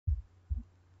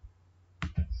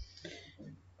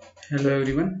Hello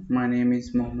everyone, my name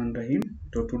is Mohammed Rahim.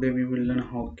 So today we will learn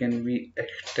how can we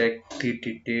extract the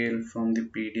detail from the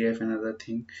PDF and other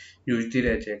thing. Use the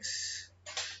regex.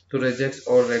 So regex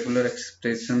or regular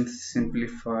expressions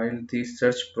simplify the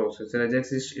search process.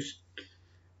 Regex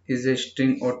is a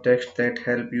string or text that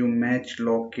help you match,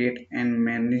 locate and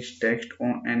manage text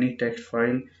on any text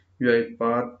file.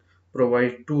 UiPath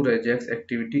provide two regex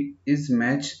activity is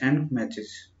match and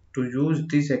matches. To use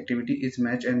this activity is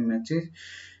match and matches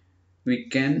we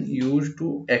can use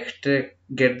to extract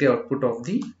get the output of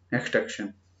the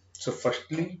extraction. So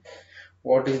firstly,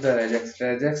 what is the regex?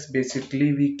 Regex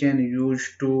basically we can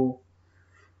use to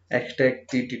extract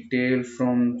the detail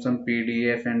from some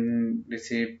PDF and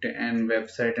receipt and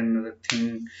website and other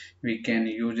thing. We can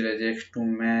use regex to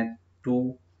match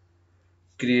to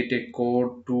create a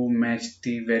code to match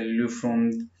the value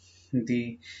from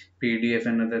the PDF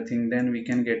and other thing, then we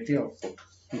can get the output.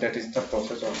 That is the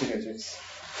process of the regex.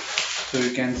 So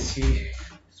you can see,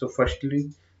 so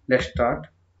firstly let's start.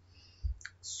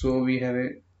 So we have a,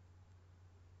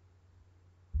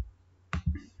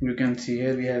 you can see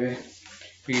here we have a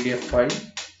PDF file.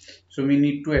 So we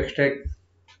need to extract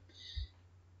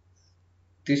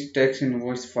this text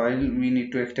invoice file. We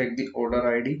need to extract the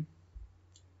order ID,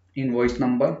 invoice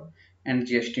number and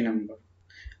GST number,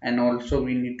 and also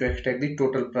we need to extract the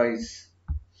total price.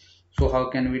 So how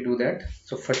can we do that?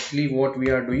 So firstly what we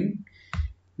are doing,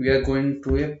 we are going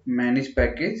to a manage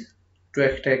package to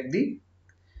extract the,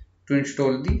 to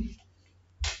install the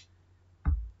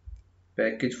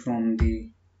package from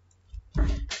the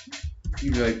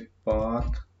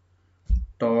UiPath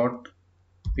dot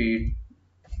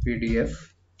PDF.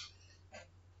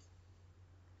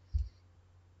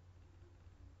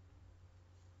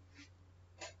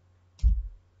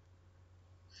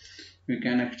 We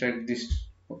can extract this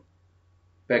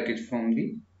package from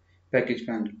the package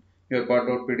panel.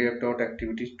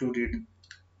 UiPath.pdf.activities to read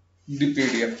the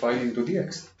PDF file into the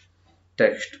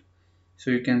text.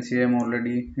 So you can see I'm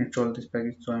already installed this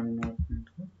package, so I'm not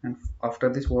into. And after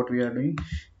this what we are doing,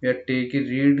 we are taking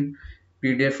read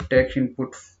PDF text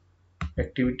input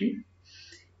activity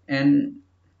and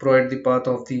provide the path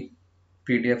of the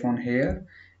PDF on here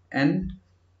and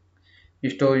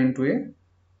store into a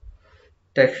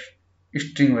text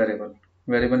string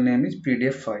variable name is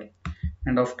PDF file.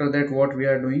 And after that what we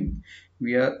are doing,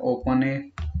 we are open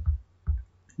a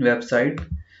website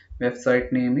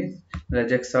name is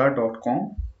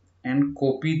regexr.com and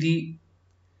copy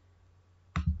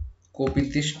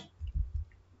this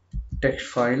text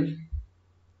file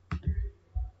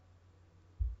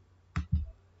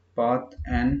path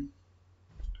and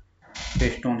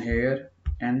paste on here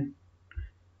and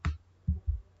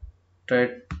try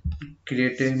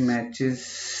create a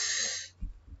matches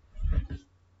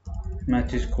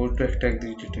code to extract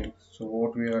these details. So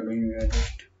what we are doing, we are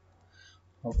just,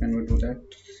 how can we do that?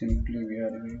 Simply we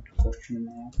are using question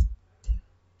mark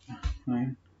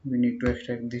and we need to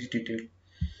extract this detail.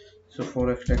 So for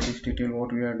extract this detail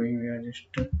what we are doing, we are just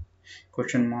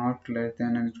question mark less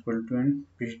than and equal to and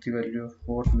paste the value of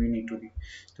what we need to be.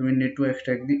 So we need to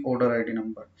extract the order ID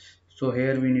number. So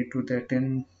here we need to that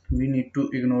and we need to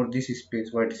ignore this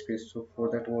space, white space. So for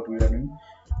that what we are doing,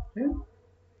 yeah,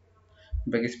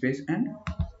 backspace, and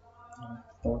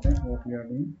for that what we are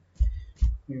doing,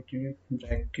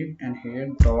 bracket and here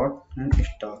dot and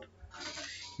star.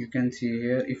 You can see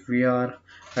here if we are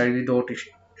write the dot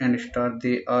and star,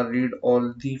 they are read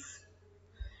all the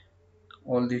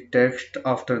text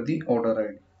after the order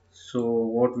ID. So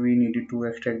what we needed to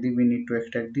extract the, we need to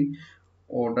extract the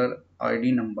order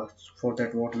ID numbers. For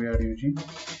that what we are using,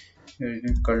 we are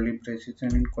using curly braces,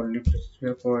 and in curly braces we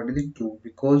have provided the two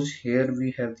because here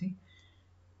we have the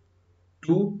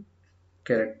two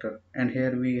character and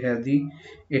here we have the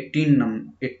 18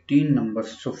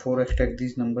 numbers. So for extract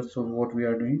these numbers, so what we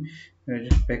are doing, we are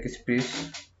just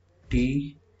backspace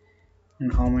t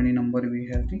and how many number we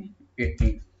have, the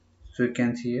 18. So you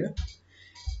can see here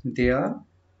they are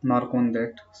mark on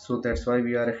that, so that's why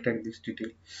we are extract this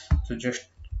detail. So just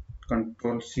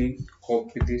control C,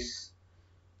 copy this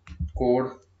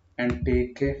code and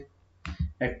take a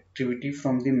activity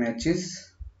from the matches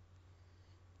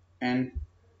and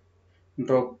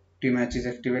drop the matches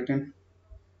activity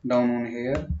down on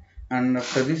here, and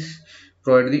after this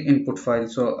provide the input file.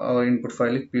 So our input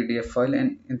file is PDF file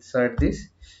and inside this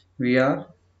we are,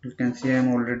 you can see I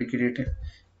am already created,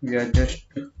 we are just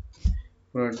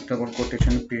double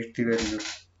quotation paste the value,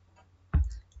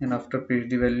 and after paste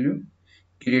the value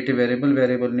create a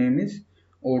variable name is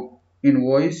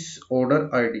invoice order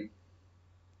ID.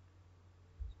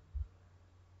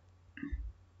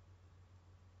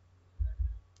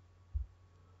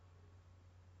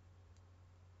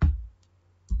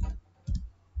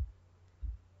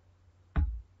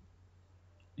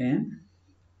 and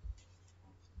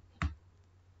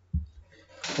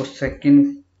for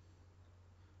second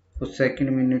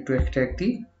we need to extract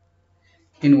the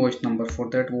invoice number. For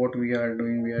that what we are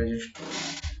doing, we are just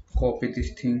copy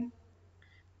this thing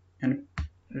and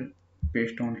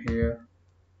paste on here,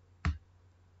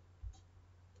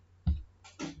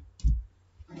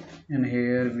 and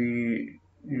here we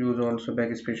use also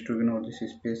backspace to ignore this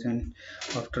space. And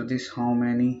after this, how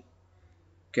many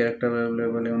character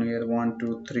available on here? 1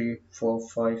 2 3 4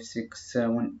 5 6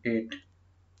 7 8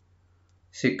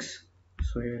 6.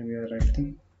 So here we are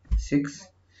writing 6,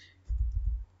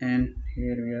 and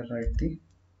here we are writing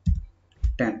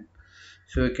 10.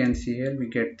 So you can see here we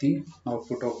get the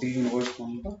output of the invoice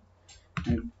number,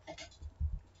 and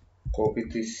copy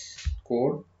this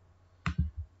code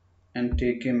and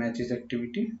take a matches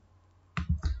activity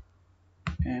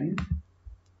and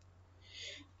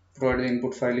provide the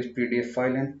input file is PDF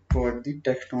file, and provide the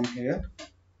text on here.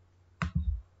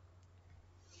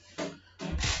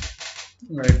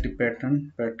 Write the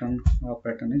pattern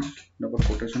is double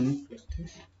quotation plus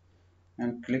this,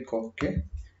 and click OK,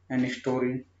 and store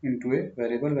it into a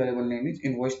variable name is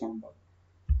invoice number.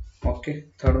 Okay,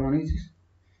 third one is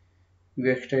we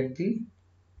extract the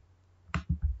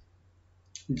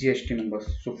GST numbers.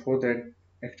 So for that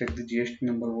extract the GST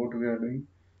number, what we are doing,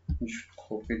 just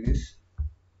copy this,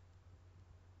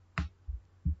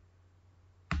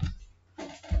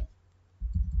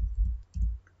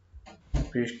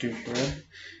 paste it here,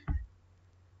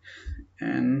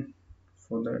 and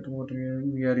for that what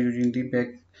we are using the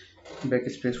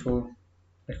backspace for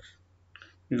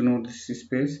ignore this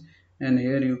space. And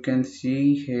here you can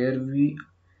see here we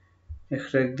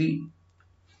extract the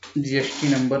GST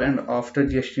number, and after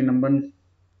GST number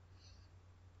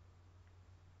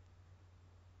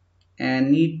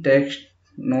any text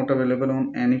not available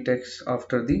on any text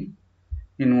after the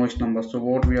invoice number. So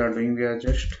what we are doing, we are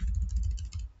just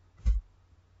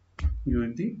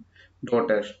use the dot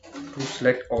dash to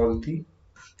select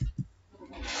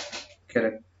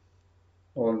character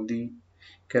all the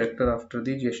character after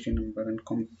the GST number, and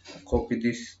copy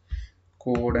this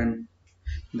code, and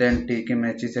then take a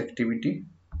matches activity,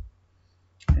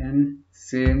 and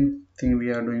same thing we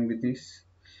are doing with this.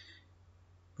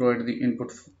 Provide the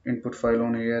input file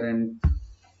on here, and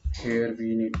here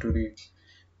we need to paste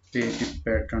the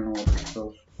pattern also.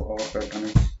 So our pattern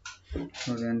is,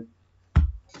 so then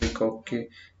click OK,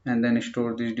 and then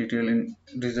store this detail in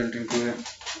result into a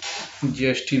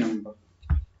GST number,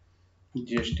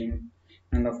 GST.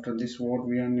 And after this what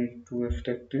we are need to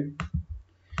extract it,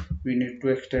 we need to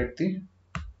extract the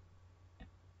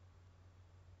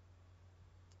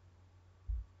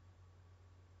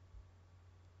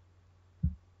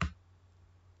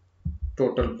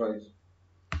total price.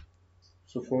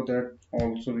 So for that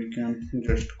also we can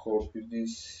just copy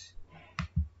this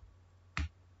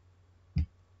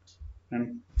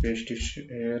and paste it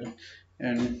here,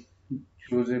 and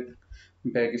use a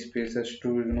backspace as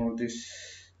to ignore this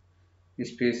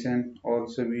space, and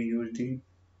also we use the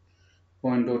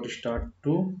point dot start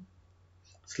to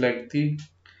select the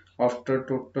after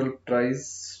total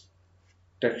price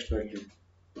text value.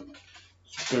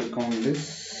 So click on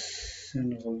this,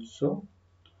 and also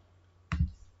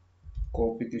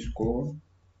copy this code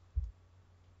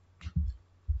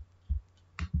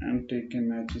and take a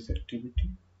matches activity.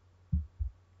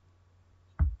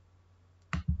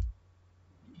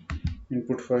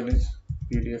 Input file is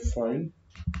PDF file,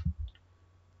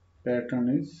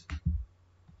 pattern is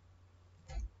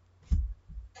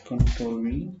Control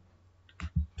V,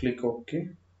 click OK,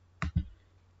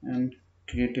 and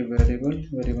create a variable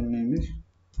name is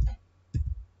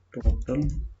total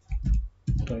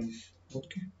price.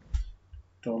 Okay,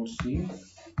 Control C,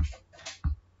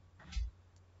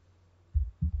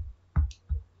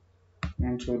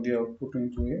 and show the output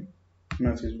into a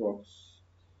message box.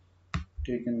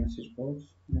 Take a message box,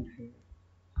 and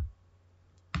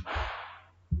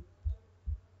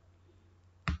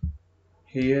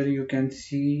here you can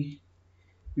see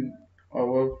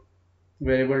our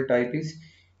variable type is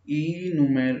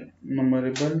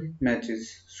enumerable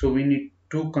matches. So we need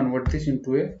to convert this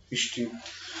into a string.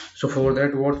 So for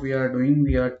that what we are doing,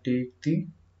 we are take the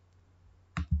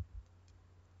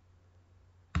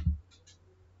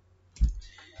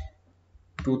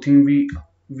two thing,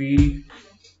 we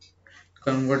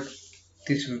convert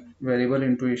this variable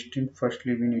into a string.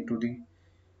 Firstly we need to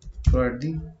provide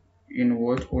the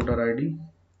invoice order ID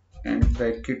and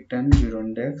bracket 10 0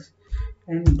 index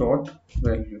and dot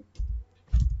value.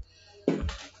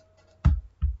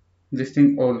 This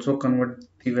thing also convert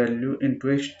the value into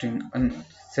a string. And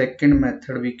second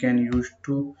method we can use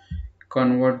to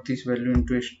convert this value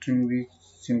into a string, we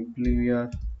simply we are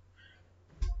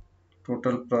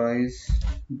total price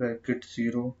bracket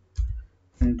 0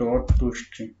 and dot to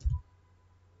string.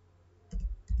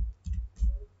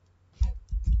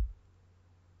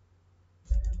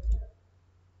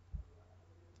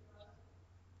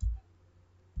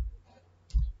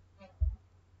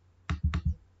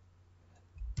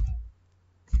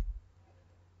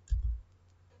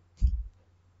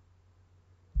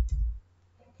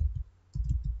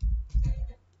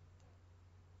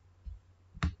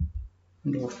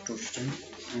 Dot to string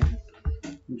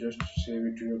and just save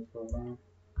it to your program,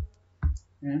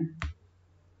 and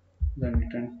then you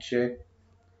can check.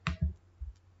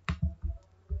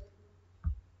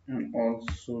 And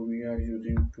also we are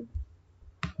using to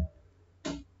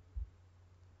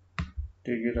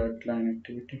take a right line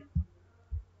activity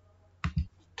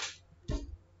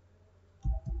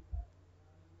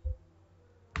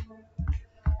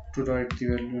to write the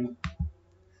value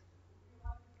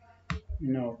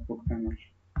in output panel.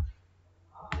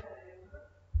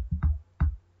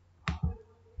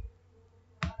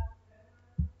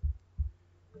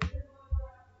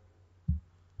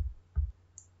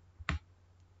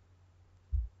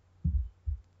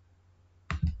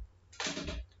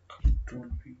 Control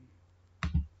V.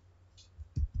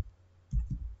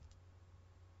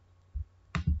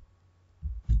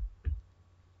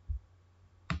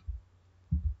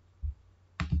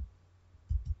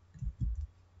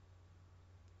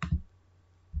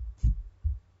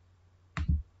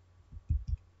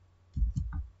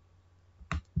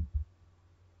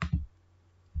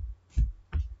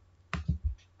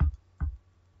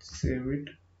 Save it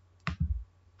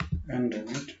and run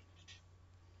it.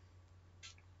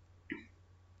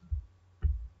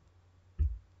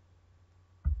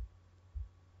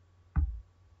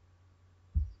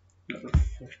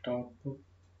 First output,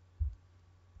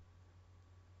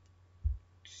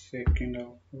 second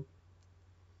output,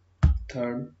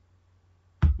 third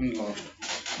and last.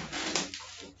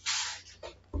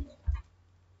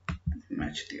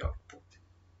 Match the output.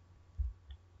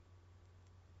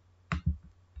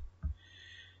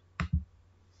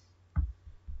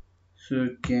 So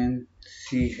you can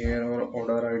see here our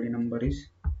order ID number is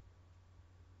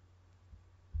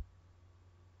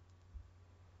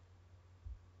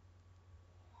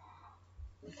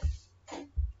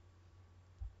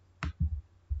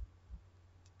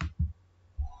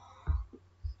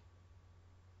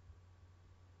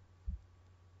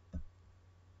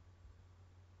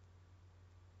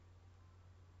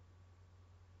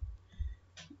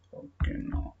okay.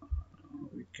 Now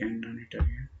we can run it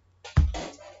again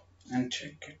and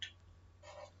check it.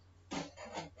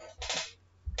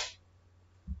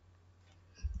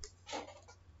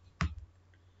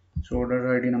 So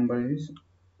order ID number is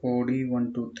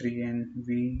OD123 and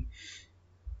we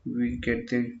get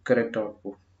the correct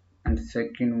output. And the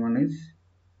second one is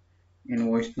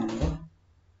invoice number.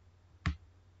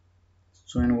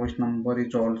 So invoice number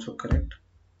is also correct.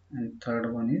 And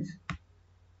third one is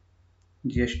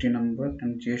GST number,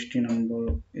 and GST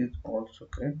number is also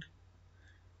correct.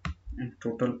 And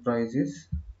total price is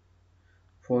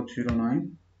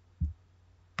 409.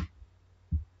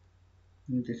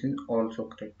 And this is also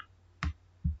correct.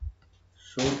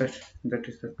 So that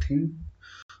is the thing.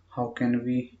 How can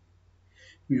we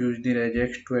use the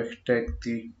regex to extract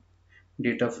the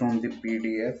data from the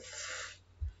PDF?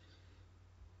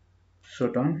 So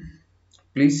done.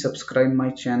 Please subscribe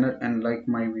my channel and like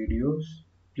my videos.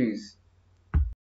 Please.